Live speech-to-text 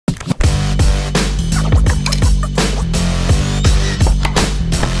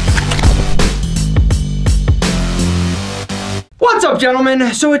What's up,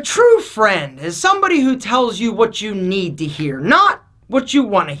 gentlemen? So a true friend is somebody who tells you what you need to hear, not what you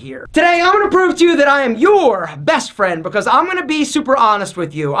want to hear. Today, I'm going to prove to you that I am your best friend because I'm going to be super honest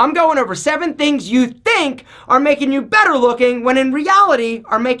with you. I'm going over 7 things you think are making you better looking when in reality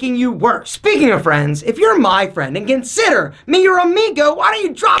are making you worse. Speaking of friends, if you're my friend and consider me your amigo, why don't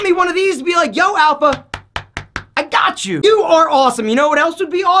you drop me one of these to be like, yo, Alpha, I got you. You are awesome. You know what else would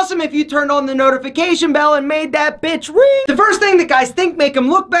be awesome? If you turned on the notification bell and made that bitch ring. The first thing that guys think make them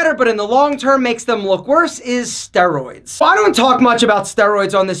look better, but in the long term makes them look worse is steroids. Well, I don't talk much about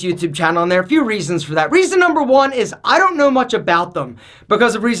steroids on this YouTube channel, and there are a few reasons for that. Reason number 1 is I don't know much about them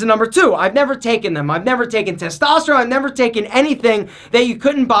because of reason number 2. I've never taken them. I've never taken testosterone. I've never taken anything that you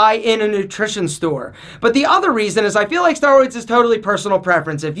couldn't buy in a nutrition store. But the other reason is I feel like steroids is totally personal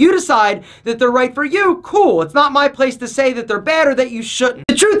preference. If you decide that they're right for you, cool. It's not my place to say that they're bad or that you shouldn't.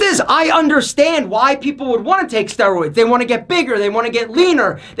 The truth is, I understand why people would want to take steroids. They want to get bigger, they want to get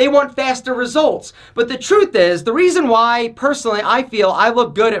leaner, they want faster results. But the truth is, the reason why, personally, I feel I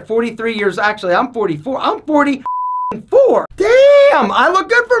look good at 43 years, actually, I'm 44, I'm 44. Damn, I look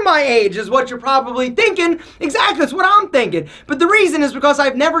good for my age is what you're probably thinking. Exactly, that's what I'm thinking. But the reason is because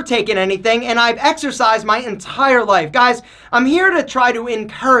I've never taken anything and I've exercised my entire life. Guys, I'm here to try to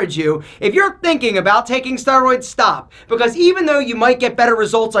encourage you. If you're thinking about taking steroids, stop. Because even though you might get better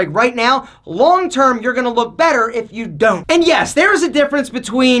results like right now, long term you're gonna look better if you don't. And yes, there is a difference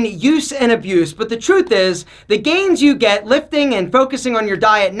between use and abuse, but the truth is, the gains you get lifting and focusing on your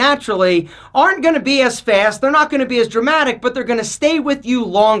diet naturally aren't gonna be as fast, they're not gonna be as dramatic, but they're gonna stay with you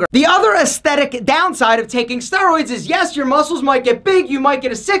longer. The other aesthetic downside of taking steroids is yes, your muscles might get big, you might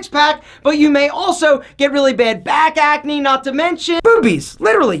get a 6-pack, but you may also get really bad back acne, not to mention boobies.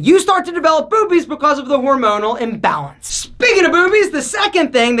 Literally, you start to develop boobies because of the hormonal imbalance. Speaking of boobies, the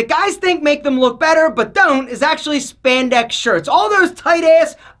second thing that guys think make them look better but don't is actually spandex shirts. All those tight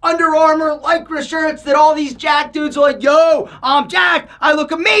ass Under Armour lycra shirts that all these jack dudes are like, yo, I'm Jack, I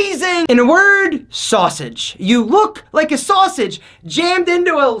look amazing. In a word, sausage. You look like a sausage jammed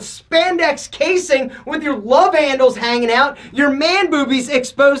into a spandex casing with your love handles hanging out, your man boobies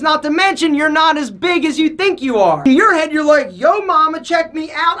exposed, not to mention you're not as big as you think you are. In your head, you're like, yo mama, check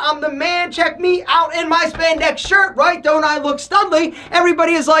me out, I'm the man, check me out in my spandex shirt, right? Don't I look studly?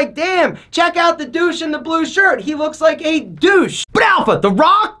 Everybody is like, damn, check out the douche in the blue shirt. He looks like a douche. But Alpha, The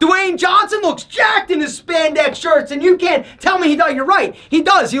Rock, Dwayne Johnson looks jacked in his spandex shirts, and you can't tell me he does. You're right, he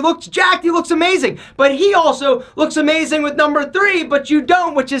does. He looks jacked, he looks amazing. But he also looks amazing with number 3, but you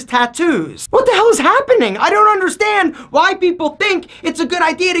don't, which is tattoos. What the hell is happening? I don't understand why people think it's a good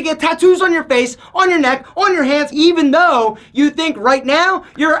idea to get tattoos on your face, on your neck, on your hands, even though you think right now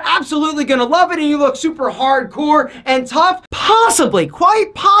you're absolutely gonna love it and you look super hardcore and tough. Possibly,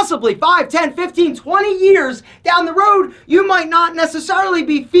 quite possibly, 5, 10, 15, 20 years down the road, you might not necessarily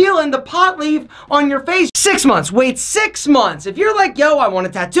be feeling the pot leaf on your face. 6 months, wait 6 months. If you're like, yo, I want a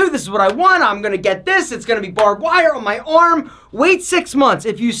tattoo, this is what I want, I'm gonna get this, it's gonna be barbed wire on my arm, wait 6 months.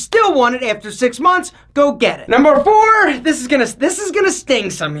 If you still want it after 6 months, go get it. Number 4, this is gonna sting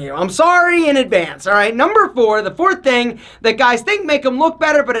some of you. I'm sorry in advance, all right? Number 4, the 4th thing that guys think make them look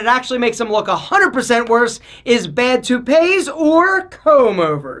better, but it actually makes them look 100% worse is bad toupees or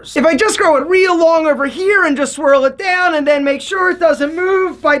comb-overs. If I just grow it real long over here and just swirl it down and then make sure it doesn't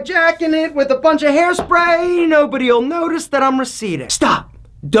move by jacking it with a bunch of hairspray, nobody'll notice that I'm receding. Stop.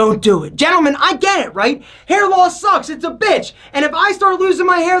 Don't do it. Gentlemen, I get it, right? Hair loss sucks, it's a bitch. And if I start losing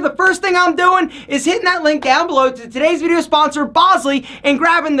my hair, the first thing I'm doing is hitting that link down below to today's video sponsor, Bosley, and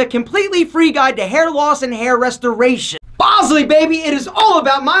grabbing the completely free guide to hair loss and hair restoration. Bosley, baby, it is all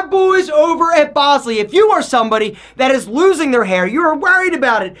about my boys over at Bosley. If you are somebody that is losing their hair, you are worried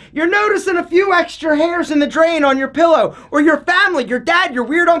about it, you're noticing a few extra hairs in the drain on your pillow, or your family, your dad, your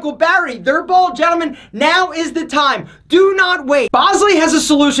weird Uncle Barry, they're bald, gentlemen, now is the time. Do not wait. Bosley has a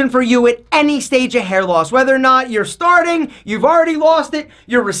solution for you at any stage of hair loss. Whether or not you're starting, you've already lost it,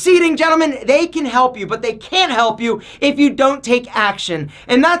 you're receding, gentlemen, they can help you, but they can't help you if you don't take action.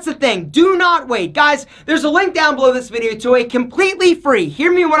 And that's the thing. Do not wait. Guys, there's a link down below this video to a completely free,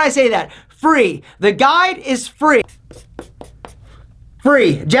 hear me when I say that, free. The guide is free.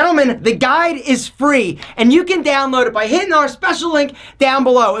 Free. Gentlemen, the guide is free, and you can download it by hitting our special link down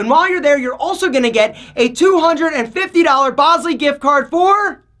below. And while you're there, you're also going to get a $250 Bosley gift card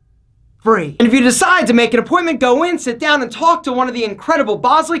for free. And if you decide to make an appointment, go in, sit down, and talk to one of the incredible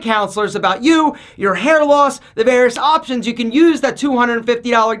Bosley counselors about you, your hair loss, the various options. You can use that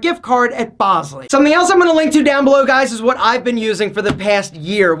 $250 gift card at Bosley. Something else I'm going to link to down below, guys, is what I've been using for the past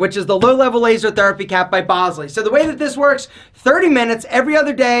year, which is the low-level laser therapy cap by Bosley. So the way that this works, 30 minutes every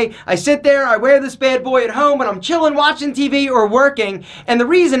other day. I sit there, I wear this bad boy at home when I'm chilling, watching TV, or working. And the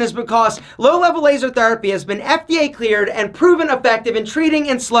reason is because low-level laser therapy has been FDA cleared and proven effective in treating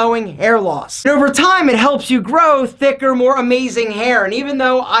and slowing hair loss. And over time, it helps you grow thicker, more amazing hair. And even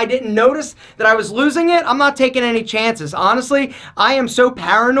though I didn't notice that I was losing it, I'm not taking any chances. Honestly, I am so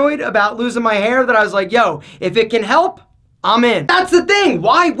paranoid about losing my hair that I was like, yo, if it can help, I'm in. That's the thing.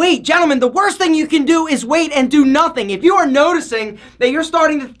 Why wait? Gentlemen, the worst thing you can do is wait and do nothing. If you are noticing that you're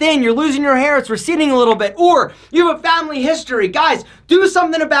starting to thin, you're losing your hair, it's receding a little bit, or you have a family history, guys, do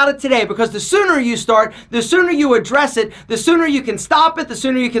something about it today, because the sooner you start, the sooner you address it, the sooner you can stop it, the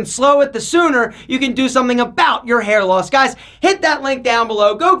sooner you can slow it, the sooner you can do something about your hair loss. Guys, hit that link down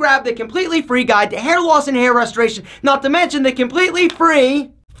below. Go grab the completely free guide to hair loss and hair restoration, not to mention the completely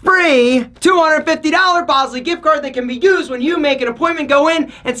free $250 Bosley gift card that can be used when you make an appointment. Go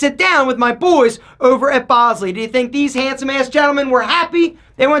in and sit down with my boys over at Bosley. Do you think these handsome-ass gentlemen were happy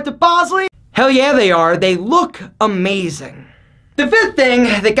they went to Bosley? Hell yeah, they are. They look amazing. The fifth thing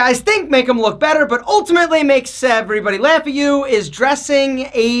that guys think make them look better, but ultimately makes everybody laugh at you, is dressing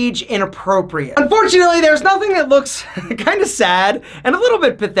age inappropriate. Unfortunately, there's nothing that looks kind of sad and a little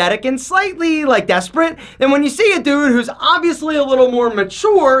bit pathetic and slightly like desperate than when you see a dude who's obviously a little more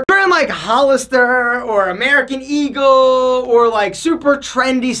mature wearing like Hollister or American Eagle or like super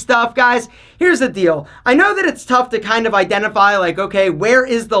trendy stuff. Guys, here's the deal. I know that it's tough to kind of identify like, okay, where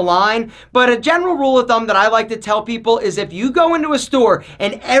is the line? But a general rule of thumb that I like to tell people is if you go into a store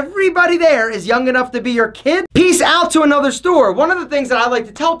and everybody there is young enough to be your kid, peace out to another store. One of the things that I like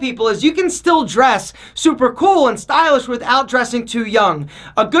to tell people is you can still dress super cool and stylish without dressing too young.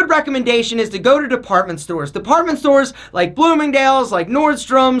 A good recommendation is to go to department stores. Department stores like Bloomingdale's, like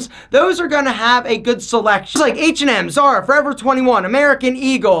Nordstrom's, those are gonna have a good selection. Like H&M, Zara, Forever 21, American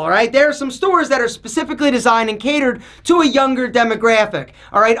Eagle, right? There are some stores that are specifically designed and catered to a younger demographic.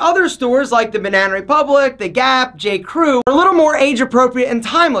 All right, other stores like the Banana Republic, the Gap, J. Crew are a little more age appropriate and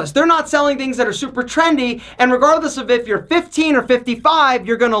timeless. They're not selling things that are super trendy, and regardless of if you're 15 or 55,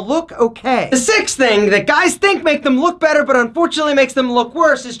 you're gonna look okay. The sixth thing that guys think make them look better but unfortunately makes them look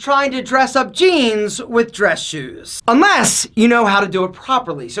worse is trying to dress up jeans with dress shoes. Unless you know how to do it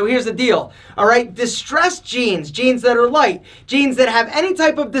properly. So here's the deal, all right? Distressed jeans, jeans that are light, jeans that have any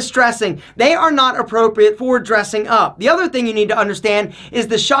type of distressing, they are not appropriate for dressing up. The other thing you need to understand is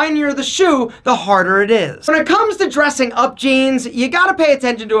the shinier the shoe, the harder it is. When it comes to dressing up jeans, you gotta pay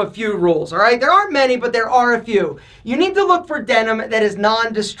attention to a few rules, all right? There aren't many, but there are a few. You need to look for denim that is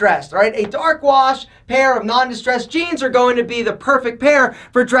non-distressed, all right? A dark wash pair of non-distressed jeans are going to be the perfect pair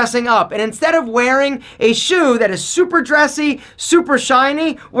for dressing up. And instead of wearing a shoe that is super dressy, super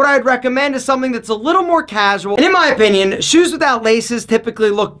shiny, what I'd recommend is something that's a little more casual. And in my opinion, shoes without laces typically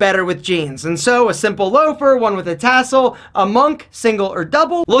look better with jeans. And so a simple loafer, one with a tassel, a monk, single or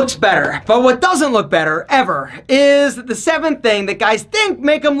double, looks better. But what doesn't look better, ever, is the seventh thing that guys think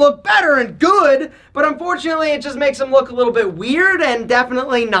make them look better and good, but unfortunately it just makes them look a little bit weird and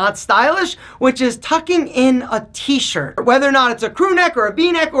definitely not stylish, which is tucking in a t-shirt. Whether or not it's a crew neck or a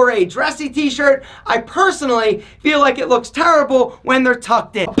v-neck or a dressy t-shirt, I personally feel like it looks terrible when they're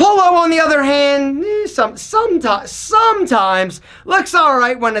tucked in. A polo, on the other hand, sometimes looks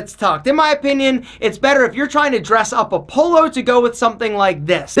alright when it's tucked. In my opinion, it's better if you're trying to dress up a polo to go with something like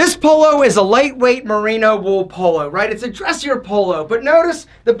this. This polo is a lightweight merino wool polo, right? It's a dressier polo, but notice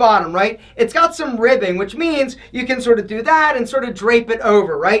the bottom, right? It's got some ribbing, which means you can sort of do that and sort of drape it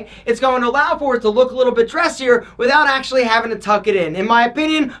over, right? It's going to allow for it to look a little bit dressier without actually having to tuck it in. In my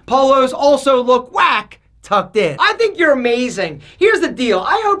opinion, polos also look whack tucked in. I think you're amazing. Here's the deal.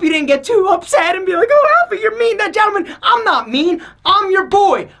 I hope you didn't get too upset and be like, oh, Alfie, you're mean. That gentleman, I'm not mean. I'm your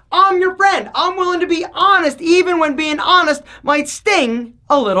boy. I'm your friend. I'm willing to be honest, even when being honest might sting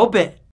a little bit.